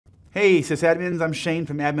Hey sysadmins, I'm Shane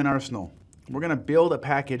from Admin Arsenal. We're going to build a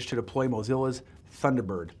package to deploy Mozilla's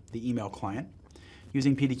Thunderbird, the email client,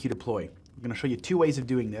 using PDQ deploy. I'm going to show you two ways of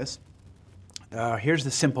doing this. Here's the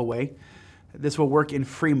simple way. This will work in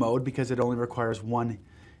free mode because it only requires one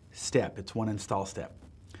step. It's one install step.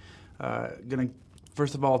 Going to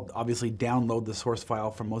first of all, obviously download the source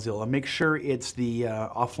file from Mozilla. Make sure it's the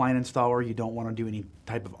offline installer. You don't want to do any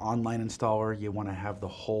type of online installer. You want to have the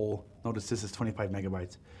whole, notice this is 25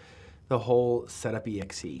 megabytes, the whole setup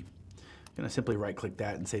exe. I'm going to simply right click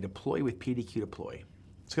that and say deploy with PDQ deploy.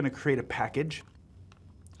 It's going to create a package.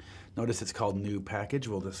 Notice it's called new package.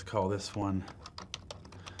 We'll just call this one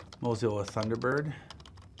Mozilla Thunderbird.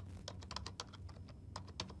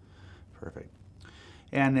 Perfect.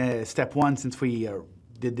 And step one, since we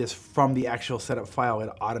did this from the actual setup file, it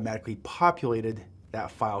automatically populated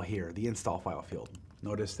that file here, the install file field.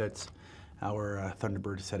 Notice that's our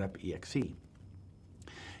Thunderbird setup exe.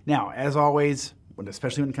 Now, as always,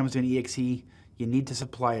 especially when it comes to an exe, you need to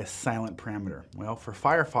supply a silent parameter. Well, for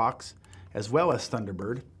Firefox, as well as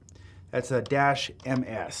Thunderbird, that's a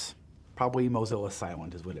 -ms. Probably Mozilla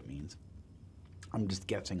silent is what it means. I'm just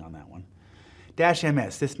guessing on that one.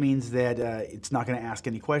 -ms, this means that it's not going to ask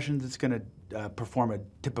any questions. It's going to perform a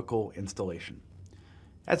typical installation.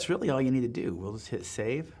 That's really all you need to do. We'll just hit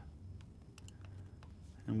save,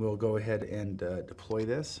 and we'll go ahead and deploy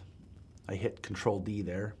this. I hit Control-D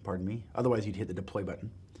there, pardon me. Otherwise, you'd hit the deploy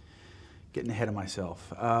button. Getting ahead of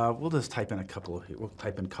myself. We'll just type in we'll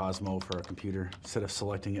type in Cosmo for our computer instead of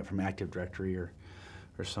selecting it from Active Directory or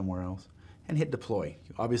somewhere else, and hit deploy.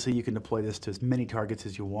 Obviously, you can deploy this to as many targets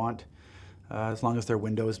as you want, as long as they're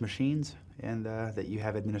Windows machines and that you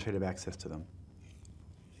have administrative access to them.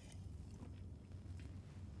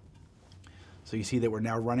 So you see that we're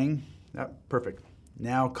now running. Oh, perfect.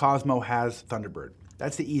 Now Cosmo has Thunderbird.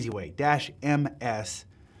 That's the easy way, -ms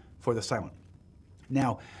for the silent.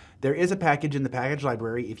 Now, there is a package in the package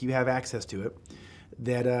library, if you have access to it,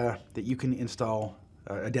 that you can install,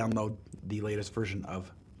 download the latest version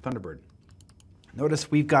of Thunderbird. Notice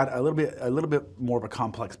we've got a little bit more of a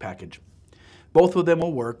complex package. Both of them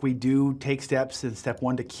will work. We do take steps in step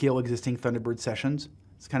one to kill existing Thunderbird sessions.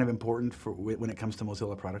 It's kind of important for when it comes to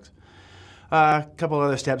Mozilla products. A couple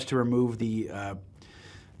other steps to remove the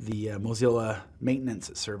Mozilla maintenance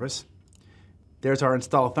service. There's our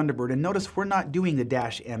install Thunderbird, and notice we're not doing the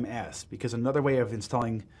 -ms because another way of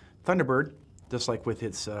installing Thunderbird, just like with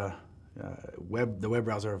its the web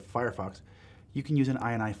browser of Firefox, you can use an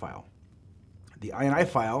INI file. The INI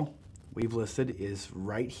file we've listed is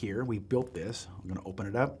right here. We built this. I'm going to open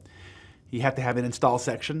it up. You have to have an install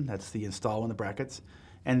section. That's the install in the brackets.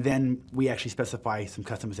 And then we actually specify some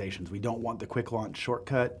customizations. We don't want the quick launch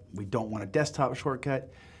shortcut. We don't want a desktop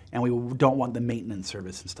shortcut. And we don't want the maintenance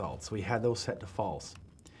service installed. So we had those set to false.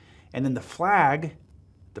 And then the flag,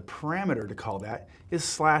 the parameter to call that, is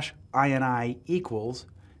 /ini equals.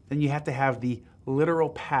 Then you have to have the literal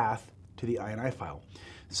path to the INI file.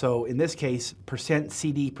 So in this case,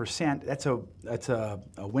 %cd%, that's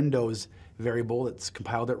a Windows variable that's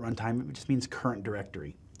compiled at runtime. It just means current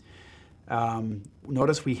directory.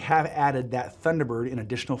 Notice we have added that Thunderbird in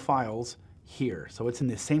additional files here. So it's in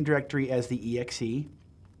the same directory as the exe.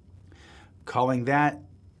 Calling that,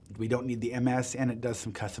 we don't need the ms, and it does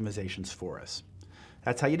some customizations for us.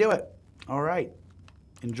 That's how you do it. All right.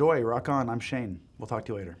 Enjoy. Rock on. I'm Shane. We'll talk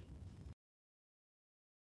to you later.